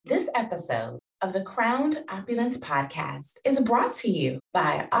episode of the Crowned Opulence podcast is brought to you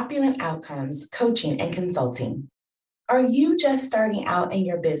by Opulent Outcomes Coaching and Consulting. Are you just starting out in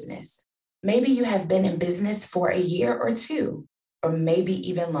your business? Maybe you have been in business for a year or two, or maybe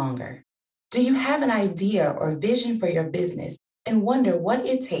even longer. Do you have an idea or vision for your business and wonder what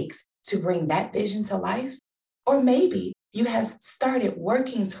it takes to bring that vision to life? Or maybe you have started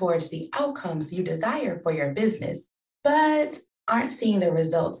working towards the outcomes you desire for your business, but aren't seeing the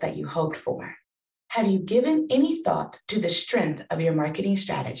results that you hoped for. Have you given any thought to the strength of your marketing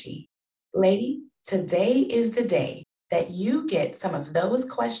strategy? Lady, today is the day that you get some of those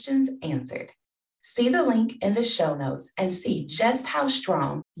questions answered. See the link in the show notes and see just how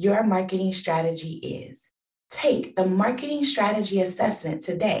strong your marketing strategy is. Take the marketing strategy assessment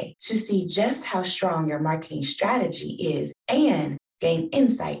today to see just how strong your marketing strategy is and gain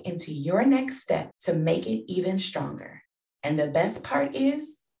insight into your next step to make it even stronger. And the best part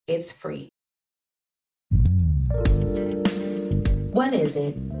is, it's free. What is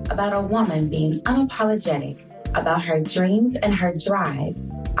it about a woman being unapologetic about her dreams and her drive,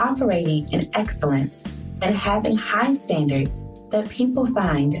 operating in excellence, and having high standards that people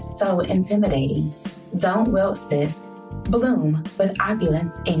find so intimidating? Don't wilt, sis. Bloom with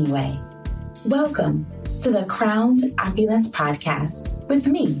opulence anyway. Welcome to the Crowned Opulence podcast with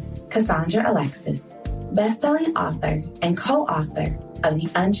me, Cassandra Alexis, best-selling author and co-author of The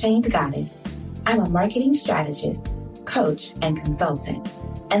Unchained Goddess. I'm a marketing strategist, coach, and consultant,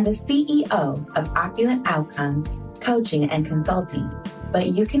 and the CEO of Opulent Outcomes Coaching and Consulting. But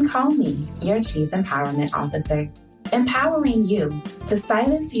you can call me your Chief Empowerment Officer, empowering you to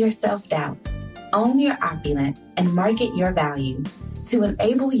silence your self-doubt, own your opulence, and market your value to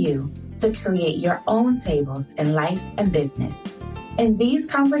enable you to create your own tables in life and business. In these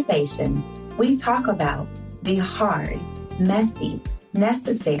conversations, we talk about the hard, messy,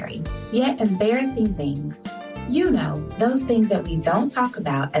 necessary, yet embarrassing things. You know, those things that we don't talk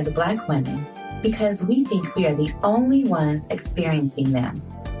about as Black women because we think we are the only ones experiencing them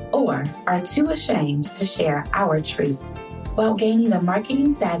or are too ashamed to share our truth while gaining the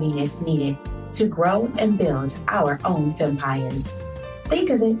marketing savviness needed to grow and build our own empires. Think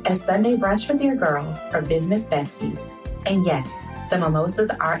of it as Sunday brunch with your girls or business besties. And yes, the mimosas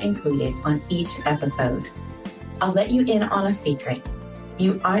are included on each episode. I'll let you in on a secret.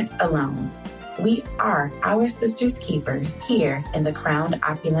 You aren't alone. We are our sister's keeper here in the Crowned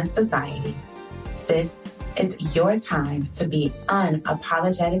Opulence Society. Sis, it's your time to be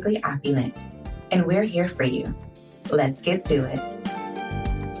unapologetically opulent, and we're here for you. Let's get to it.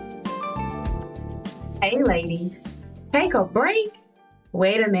 Hey, ladies, take a break.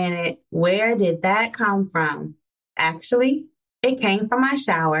 Wait a minute. Where did that come from? Actually, it came from my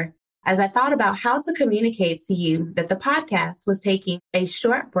shower as I thought about how to communicate to you that the podcast was taking a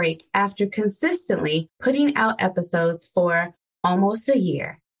short break after consistently putting out episodes for almost a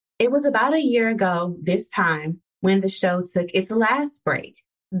year. It was about a year ago this time when the show took its last break.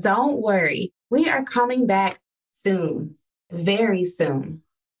 Don't worry, we are coming back soon, very soon.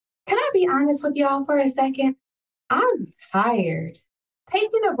 Can I be honest with y'all for a second? I'm tired.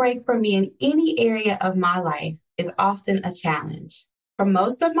 Taking a break from me in any area of my life is often a challenge. For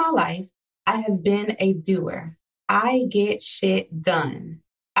most of my life, I have been a doer. I get shit done.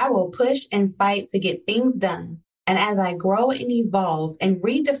 I will push and fight to get things done. And as I grow and evolve and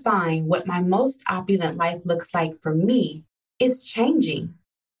redefine what my most opulent life looks like for me, it's changing.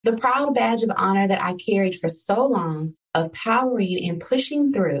 The proud badge of honor that I carried for so long of powering and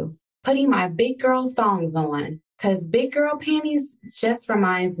pushing through, putting my big girl thongs on, because big girl panties just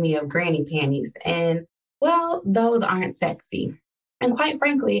reminds me of granny panties. And, well, those aren't sexy. And quite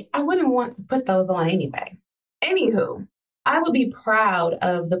frankly, I wouldn't want to put those on anyway. Anywho, I would be proud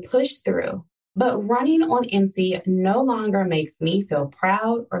of the push through, but running on empty no longer makes me feel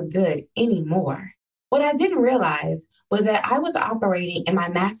proud or good anymore. What I didn't realize was that I was operating in my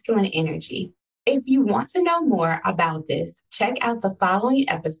masculine energy. If you want to know more about this, check out the following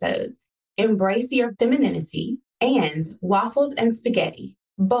episodes: Embrace Your Femininity and Waffles and Spaghetti,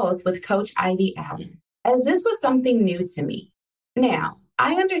 both with Coach Ivy Allen, as this was something new to me. Now,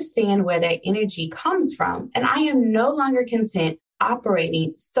 I understand where that energy comes from, and I am no longer content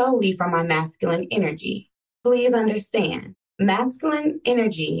operating solely from my masculine energy. Please understand, masculine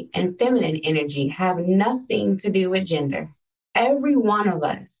energy and feminine energy have nothing to do with gender. Every one of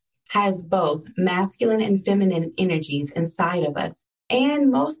us has both masculine and feminine energies inside of us.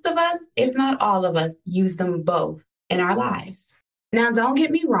 And most of us, if not all of us, use them both in our lives. Now, don't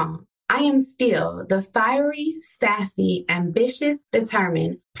get me wrong. I am still the fiery, sassy, ambitious,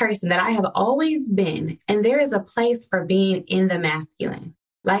 determined person that I have always been, and there is a place for being in the masculine.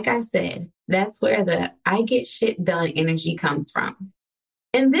 Like I said, that's where the I get shit done energy comes from.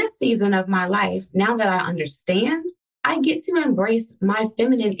 In this season of my life, now that I understand, I get to embrace my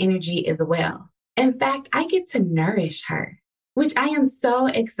feminine energy as well. In fact, I get to nourish her, which I am so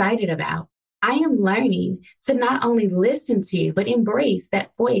excited about. I am learning to not only listen to, but embrace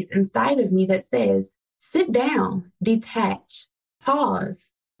that voice inside of me that says, sit down, detach,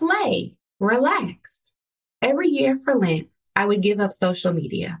 pause, play, relax. Every year for Lent, I would give up social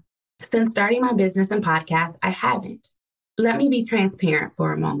media. Since starting my business and podcast, I haven't. Let me be transparent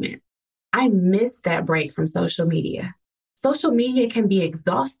for a moment. I missed that break from social media. Social media can be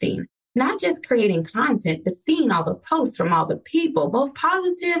exhausting, not just creating content, but seeing all the posts from all the people, both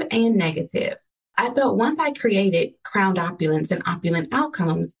positive and negative. I felt once I created Crowned Opulence and Opulent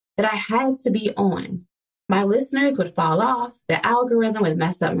Outcomes that I had to be on. My listeners would fall off, the algorithm would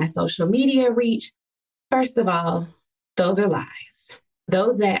mess up my social media reach. First of all, those are lies.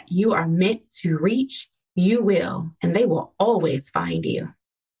 Those that you are meant to reach, you will, and they will always find you.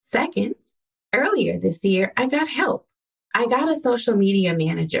 Second, earlier this year, I got help. I got a social media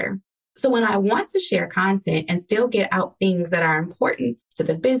manager. So when I want to share content and still get out things that are important to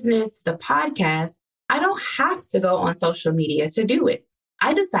the business, the podcast, I don't have to go on social media to do it.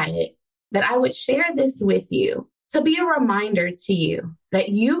 I decided that I would share this with you to be a reminder to you that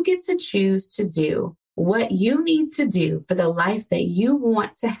you get to choose to do what you need to do for the life that you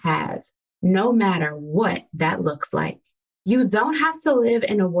want to have, no matter what that looks like. You don't have to live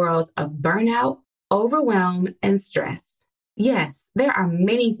in a world of burnout, overwhelm, and stress. Yes, there are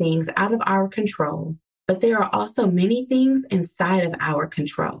many things out of our control, but there are also many things inside of our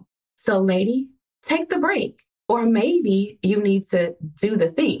control. So, lady, take the break, or maybe you need to do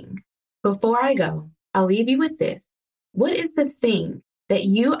the thing. Before I go, I'll leave you with this. What is the thing that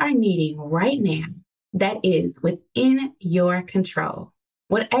you are needing right now that is within your control?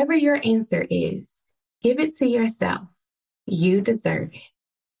 Whatever your answer is, give it to yourself. You deserve it.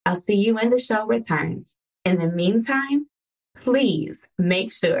 I'll see you when the show returns. In the meantime, please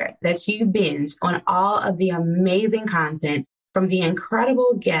make sure that you binge on all of the amazing content from the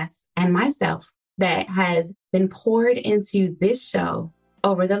incredible guests and myself that has been poured into this show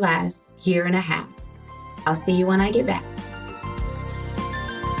over the last year and a half. I'll see you when I get back.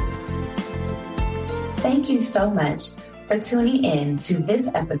 Thank you so much for tuning in to this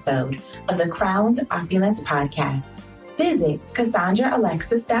episode of the Crowned Opulence Podcast. Visit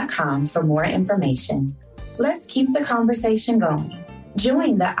CassandraAlexis.com for more information. Let's keep the conversation going.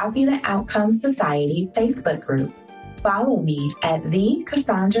 Join the Opulent Outcomes Society Facebook group. Follow me at The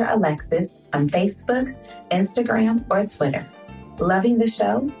Cassandra Alexis on Facebook, Instagram, or Twitter. Loving the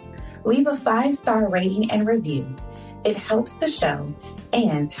show? Leave a 5-star rating and review. It helps the show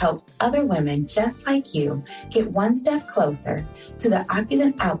and helps other women just like you get one step closer to the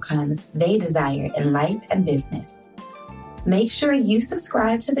opulent outcomes they desire in life and business. Make sure you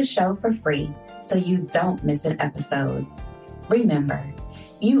subscribe to the show for free so you don't miss an episode. Remember,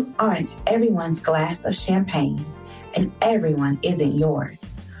 you aren't everyone's glass of champagne, and everyone isn't yours.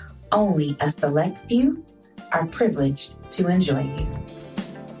 Only a select few are privileged to enjoy you.